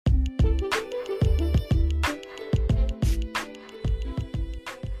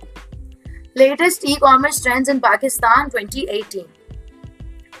Latest e commerce trends in Pakistan 2018।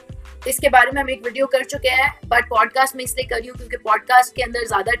 इसके बारे में हम एक वीडियो कर चुके हैं, बट पॉडकास्ट में इसलिए कर रही हूँ क्योंकि पॉडकास्ट के अंदर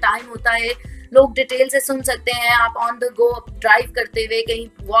ज्यादा टाइम होता है, लोग डिटेल से सुन सकते हैं। आप ऑन द गो ड्राइव करते हुए, कहीं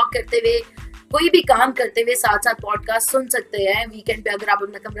वॉक करते हुए, कोई भी काम करते हुए साथ साथ पॉडकास्ट सुन सकते हैं। वीकेंड पे अगर आप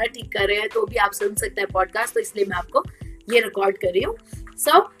अपना कमरा ठीक कर रहे हैं तो भी आप सुन सकते हैं पॉडकास्ट, तो इसलिए मैं आपको ये रिकॉर्ड कर रही हूँ।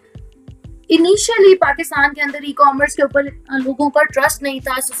 सो इनिशियली पाकिस्तान के अंदर ई कॉमर्स के ऊपर लोगों का ट्रस्ट नहीं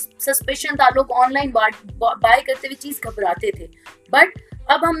था, सस्पेशन था, लोग ऑनलाइन बाय करते हुए चीज घबराते थे। बट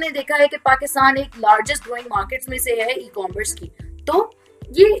अब हमने देखा है कि पाकिस्तान एक लार्जेस्ट ग्रोइंग मार्केट्स में से है ई कॉमर्स की। तो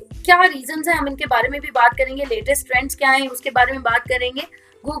ये क्या रीजंस है, हम इनके बारे में भी बात करेंगे। लेटेस्ट ट्रेंड्स क्या हैं उसके बारे में बात करेंगे।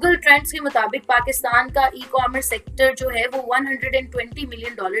 गूगल ट्रेंड्स के मुताबिक पाकिस्तान का ई कॉमर्स सेक्टर जो है वो $120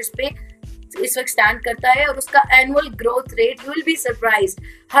 मिलियन पे इस वक्त स्टैंड करता है और उसका annual growth rate, you will be surprised,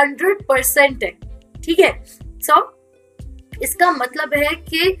 100% है। ठीक है, सो इसका मतलब है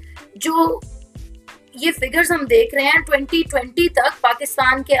कि जो ये फिगर्स हम देख रहे हैं 2020 तक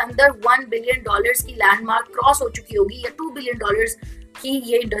पाकिस्तान के अंदर $1 बिलियन की लैंडमार्क क्रॉस हो चुकी होगी, या $2 बिलियन की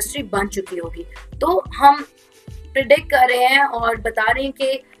ये इंडस्ट्री बन चुकी होगी। तो हम प्रिडिक्ट कर रहे हैं और बता रहे हैं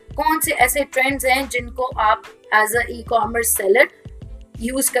कि कौन से ऐसे ट्रेंड्स हैं जिनको आप as a e commerce seller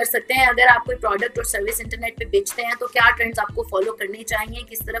use कर सकते हैं। अगर आप कोई प्रोडक्ट और सर्विस इंटरनेट पे बेचते हैं तो क्या ट्रेंड्स आपको फॉलो करने चाहिए,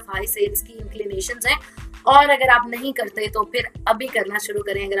 किस तरफ हाई सेल्स की इंक्लिनेशंस हैं, और अगर आप नहीं करते तो फिर अभी करना शुरू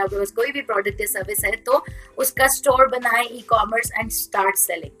करें। अगर आपके पास कोई भी प्रोडक्ट या सर्विस है तो उसका स्टोर बनाएं e commerce and start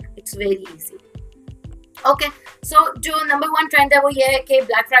selling. It's very easy. Okay, सो जो नंबर 1 ट्रेंड है वो ये है कि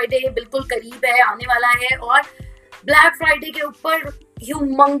ब्लैक फ्राइडे बिल्कुल करीब है, आने वाला है, और ब्लैक फ्राइडे के ऊपर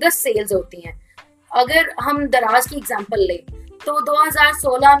ह्यूमंगस सेल्स होती हैं। अगर हम दराज की एग्जांपल लें तो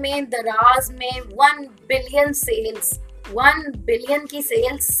 2016 में दराज में 1 बिलियन की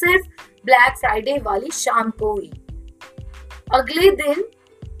सेल्स सिर्फ ब्लैक फ्राइडे वाली शाम को हुई।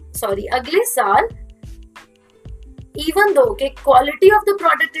 अगले साल इवन दो के क्वालिटी ऑफ द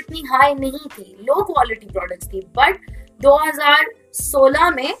प्रोडक्ट इतनी हाई नहीं थी, लो क्वालिटी प्रोडक्ट्स थी, बट 2016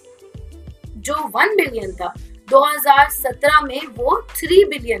 में जो 1 बिलियन था 2017 में वो 3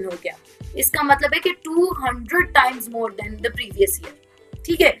 बिलियन हो गया। इसका मतलब है कि 200 times more than the previous year.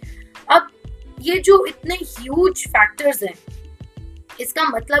 ठीक है, अब ये जो इतने ह्यूज फैक्टर्स हैं, इसका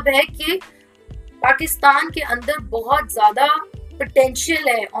मतलब है कि पाकिस्तान के अंदर बहुत ज्यादा पोटेंशियल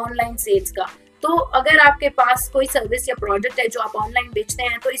है ऑनलाइन सेल्स का। तो अगर आपके पास कोई सर्विस या प्रोडक्ट है जो आप ऑनलाइन बेचते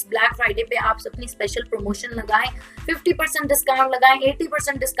हैं तो इस ब्लैक फ्राइडे पे आप अपनी स्पेशल प्रमोशन लगाएं, 50% डिस्काउंट लगाएं,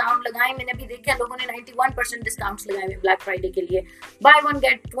 80% डिस्काउंट लगाएं। मैंने भी देखा लोगों ने 91% डिस्काउंट्स लगाए हुए ब्लैक फ्राइडे के लिए। बाय 1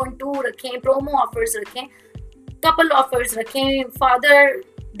 गेट 1 2 रखें, प्रोमो ऑफर्स रखें, कपल ऑफर्स रखें, फादर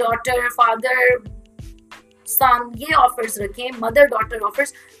डॉटर, फादर सन, ये ऑफर्स रखें, मदर डॉटर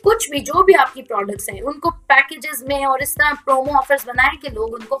ऑफर्स, कुछ भी जो भी आपकी प्रोडक्ट्स हैं उनको पैकेजेस में और इस तरह प्रोमो ऑफर्स बनाएं कि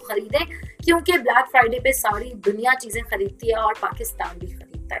लोग उनको खरीदें, क्योंकि ब्लैक फ्राइडे पे सारी दुनिया चीजें खरीदती है और पाकिस्तान भी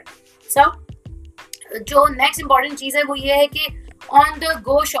खरीदता है। सो जो नेक्स्ट इंपॉर्टेंट चीज है वो ये है कि ऑन द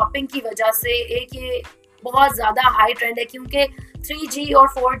गो शॉपिंग की वजह से एक ये बहुत ज्यादा हाई ट्रेंड है, क्योंकि 3G और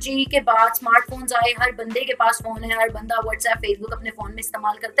 4G के बाद स्मार्टफोन्स आए, हर बंदे के पास फोन है, हर बंदा व्हाट्सएप, फेसबुक अपने फोन में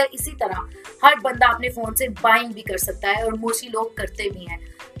इस्तेमाल करता है। इसी तरह हर बंदा अपने फोन से बाइंग भी कर सकता है और मोस्टली लोग करते भी हैं।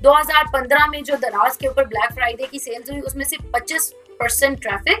 2015 में जो दराज के ऊपर ब्लैक फ्राइडे की सेल्स हुई उसमें से 25%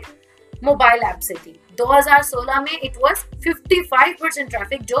 ट्रैफिक मोबाइल ऐप से थी। 2016 में इट वाज 55%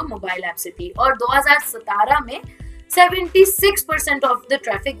 ट्रैफिक जो मोबाइल ऐप से थी, और 2017 में 76% of the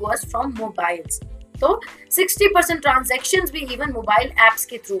traffic was from mobiles. तो 60% ट्रांजैक्शंस भी इवन मोबाइल एप्स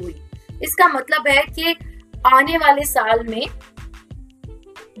के थ्रू हुई। इसका मतलब है कि आने वाले साल में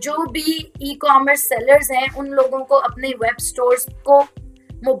जो भी ई कॉमर्स सेलर्स हैं उन लोगों को अपने वेब स्टोर्स को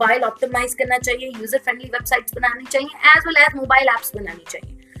मोबाइल ऑप्टिमाइज करना चाहिए, यूजर फ्रेंडली वेबसाइट्स बनानी चाहिए, as well as mobile apps बनानी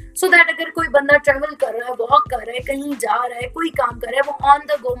चाहिए, सो दैट अगर कोई बंदा ट्रेवल कर रहा है, वॉक कर रहा है, कहीं जा रहा है, कोई काम कर रहा है, वो ऑन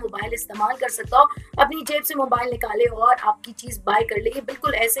द गो मोबाइल इस्तेमाल कर सकता हो, अपनी जेब से मोबाइल निकाले और आपकी चीज बाय कर ले। ये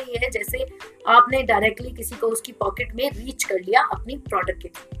बिल्कुल ऐसे ही है जैसे आपने डायरेक्टली किसी को उसकी पॉकेट में रीच कर लिया अपनी प्रोडक्ट के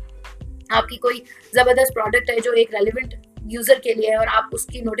थ्रू। आपकी कोई जबरदस्त प्रोडक्ट है जो एक रेलिवेंट यूजर के लिए है और आप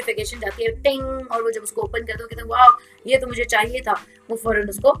उसकी नोटिफिकेशन जाती है टिंग, और वो जब उसको ओपन कर दो कहते हैं वाह ये तो मुझे चाहिए था, वो फौरन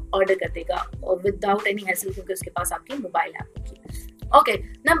उसको ऑर्डर कर देगा और विदाउट एनी हैसल, क्योंकि उसके पास आपकी मोबाइल ऐप होगी। ओके,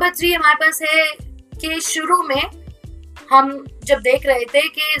 नंबर 3 हमारे पास है कि शुरू में हम जब देख रहे थे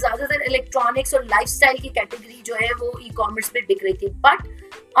कि ज्यादातर इलेक्ट्रॉनिक्स और लाइफस्टाइल की कैटेगरी जो है वो ई कॉमर्स पे बिक रही थी, बट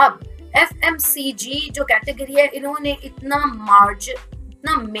अब FMCG जो कैटेगरी है इन्होंने इतना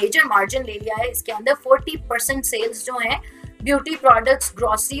मेजर मार्जिन ले लिया है। इसके अंदर 40% सेल्स जो है ब्यूटी प्रोडक्ट्स,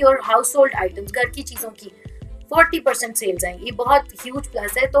 ग्रोसरी और हाउस होल्ड आइटम्स, घर की चीजों की 40% सेल्स हैं। ये बहुत ह्यूज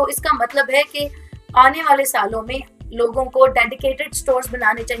प्लस है। तो इसका मतलब है कि आने वाले सालों में लोगों को डेडिकेटेड स्टोर्स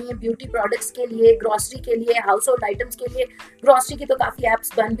बनाने चाहिए ब्यूटी प्रोडक्ट्स के लिए, ग्रोसरी के लिए, हाउस होल्ड आइटम्स के लिए। ग्रोसरी की तो काफी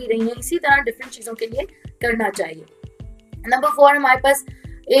एप्स बन भी रही हैं, इसी तरह डिफरेंट चीजों के लिए करना चाहिए। नंबर 4 हमारे पास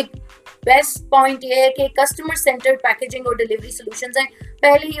एक बेस्ट पॉइंट ये है कि कस्टमर सेंटर्ड पैकेजिंग और डिलीवरी सॉल्यूशंस हैं।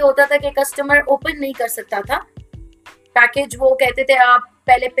 पहले ये होता था कि कस्टमर ओपन नहीं कर सकता था पैकेज, वो कहते थे आप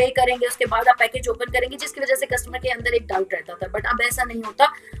पहले पे करेंगे उसके बाद आप पैकेज ओपन करेंगे, जिसकी वजह से कस्टमर के अंदर एक डाउट रहता था। बट अब ऐसा नहीं होता,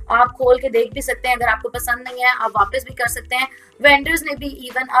 आप खोल के देख भी सकते हैं, अगर आपको पसंद नहीं है आप वापस भी कर सकते हैं। वेंडर्स ने भी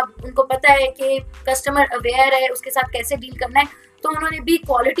इवन अब उनको पता है कि कस्टमर अवेयर है उसके साथ कैसे डील करना है, तो उन्होंने भी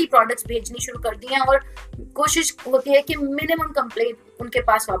क्वालिटी प्रोडक्ट्स भेजनी शुरू कर दी हैं और कोशिश होती है कि मिनिमम कंप्लेंट उनके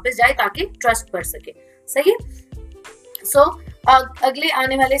पास वापस जाए ताकि ट्रस्ट बढ़ सके। सही है। सो अगले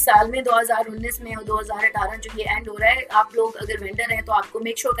आने वाले साल में 2019 में और 2018 जो ये एंड हो रहा है, आप लोग अगर वेंडर हैं तो आपको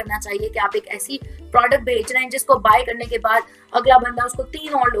मेक श्योर करना चाहिए कि आप एक ऐसी प्रोडक्ट बेच रहे हैं जिसको बाय करने के बाद अगला बंदा उसको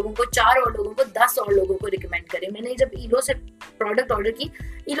 3 और लोगों को, 4 और लोगों को, 10 और लोगों को रिकमेंड करे। मैंने जब ईलो से प्रोडक्ट ऑर्डर की,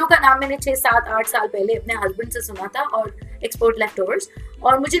 ईलो का नाम मैंने 6, 7, 8 साल पहले अपने हस्बैंड से सुना था और एक्सपोर्ट लेफ्टओवर्स,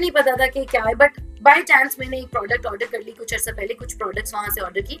 और मुझे नहीं पता था कि क्या है, बट बाय चांस मैंने एक प्रोडक्ट ऑर्डर कर ली कुछ अर्सा पहले, कुछ प्रोडक्ट्स वहां से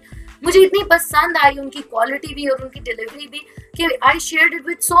ऑर्डर की। मुझे इतनी पसंद आई उनकी क्वालिटी भी और उनकी डिलीवरी भी कि I shared it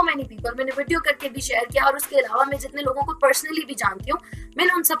with so many people. मैंने वीडियो करके भी शेयर किया, और उसके अलावा मैं जितने लोगों को पर्सनली भी जानती हूँ,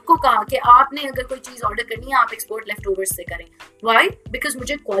 मैंने उन सबको कहा कि आपने अगर कोई चीज ऑर्डर करनी है आप एक्सपोर्ट लेफ्टओवर्स से करें। व्हाई? बिकॉज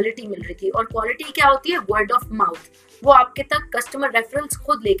मुझे क्वालिटी मिल रही थी, और क्वालिटी क्या होती है? Word of mouth. वो आपके तक कस्टमर रेफरेंस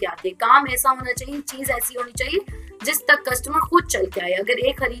खुद लेके आते हैं। काम ऐसा होना चाहिए, चीज ऐसी होनी चाहिए जिस तक कस्टमर खुद चल के आए, अगर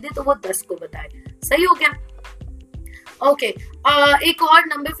एक खरीदे तो वो 10 को बताए। सही हो गया? ओके एक और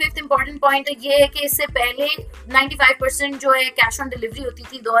नंबर 5th इंपॉर्टेंट पॉइंट है ये है कि इससे पहले 95% जो है कैश ऑन डिलीवरी होती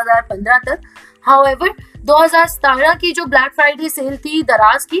थी 2015 तक। हाउएवर 2017 की जो ब्लैक फ्राइडे सेल थी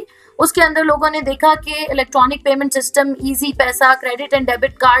दराज की, उसके अंदर लोगों ने देखा कि electronic payment system, Easypaisa, credit and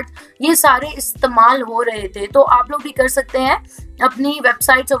debit card, ये सारे इस्तेमाल हो रहे थे। तो आप लोग भी कर सकते हैं अपनी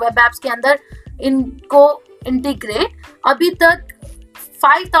वेबसाइट्स और वेब एप्स के अंदर इनको इंटीग्रेट। अभी तक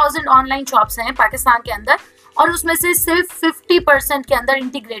 5000 ऑनलाइन शॉप्स हैं पाकिस्तान के अंदर, और उसमें से सिर्फ 50% के अंदर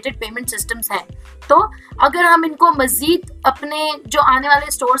इंटीग्रेटेड पेमेंट सिस्टम्स हैं। तो अगर हम इनको मजीद अपने जो आने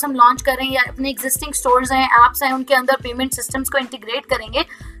वाले स्टोर्स हम लॉन्च करें या अपने एग्जिस्टिंग स्टोर्स हैं, ऐप्स हैं, उनके अंदर पेमेंट सिस्टम्स को इंटीग्रेट करेंगे,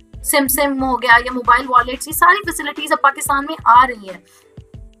 सिम हो गया या मोबाइल वॉलेट्स, ये सारी फैसिलिटीज अब पाकिस्तान में आ रही है।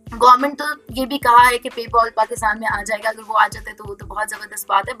 गवर्नमेंट तो ये भी कहा है कि पेपॉल पाकिस्तान में आ जाएगा, अगर वो आ जाता है तो वो तो बहुत ज़बरदस्त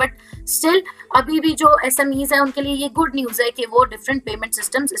बात है, बट स्टिल अभी भी जो SMEs हैं उनके लिए ये गुड न्यूज़ है कि वो डिफरेंट पेमेंट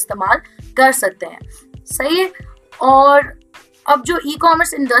सिस्टम्स इस्तेमाल कर सकते हैं। सही है। और अब जो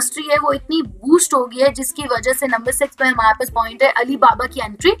ई-कॉमर्स इंडस्ट्री है वो इतनी बूस्ट हो गई है, जिसकी वजह से नंबर 6 पे हमारे पास पॉइंट है अलीबाबा की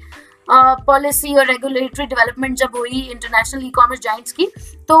एंट्री। पॉलिसी और रेगुलेटरी डेवलपमेंट जब हुई इंटरनेशनल ई-कॉमर्स जाइंट्स की,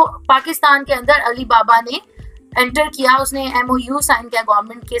 तो पाकिस्तान के अंदर अलीबाबा ने एंटर किया, उसने MOU साइन किया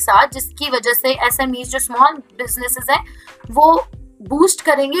गवर्नमेंट के साथ, जिसकी वजह से SMEs जो स्मॉल बिजनेसेस हैं वो बूस्ट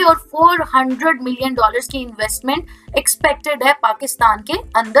करेंगे, और $400 मिलियन की इन्वेस्टमेंट एक्सपेक्टेड है पाकिस्तान के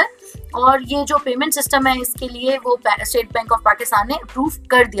अंदर। और ये जो पेमेंट सिस्टम है इसके लिए वो स्टेट बैंक ऑफ पाकिस्तान ने अप्रूव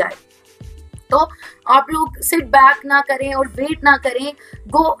कर दिया है। तो आप लोग सिट बैक ना करें और वेट ना करें,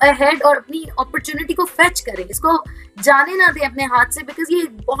 गो अहेड और अपनी अपॉर्चुनिटी को फेच करें, इसको जाने ना दें अपने हाथ से, बिकॉज ये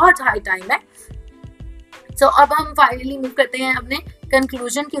बहुत हाई टाइम है। तो अब हम फाइनली मूव करते हैं अपने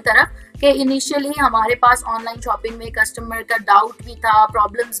कंक्लूजन की तरफ कि इनिशियली हमारे पास ऑनलाइन शॉपिंग में कस्टमर का डाउट भी था,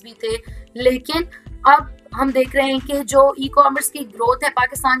 प्रॉब्लम्स भी थे, लेकिन अब हम देख रहे हैं कि जो ई-कॉमर्स की ग्रोथ है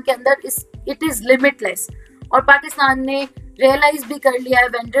पाकिस्तान के अंदर इट इज लिमिटलेस, और पाकिस्तान ने रियलाइज भी कर लिया है,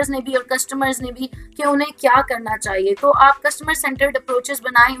 वेंडर्स ने भी और कस्टमर्स ने भी, कि उन्हें क्या करना चाहिए। तो आप कस्टमर सेंटर्ड अप्रोचेस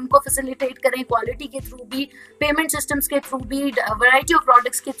बनाएं, उनको फैसिलिटेट करें क्वालिटी के थ्रू भी, पेमेंट सिस्टम्स के थ्रू भी, वैरायटी ऑफ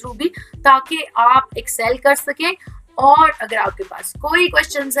प्रोडक्ट्स के थ्रू भी, ताकि आप एक्सेल कर सकें। और अगर आपके पास कोई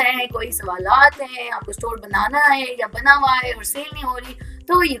क्वेश्चंस हैं, कोई सवालात हैं, आपको स्टोर बनाना है या बना हुआ है और सेल नहीं हो रही,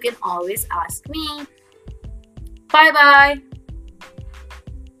 तो you can always ask me. Bye bye.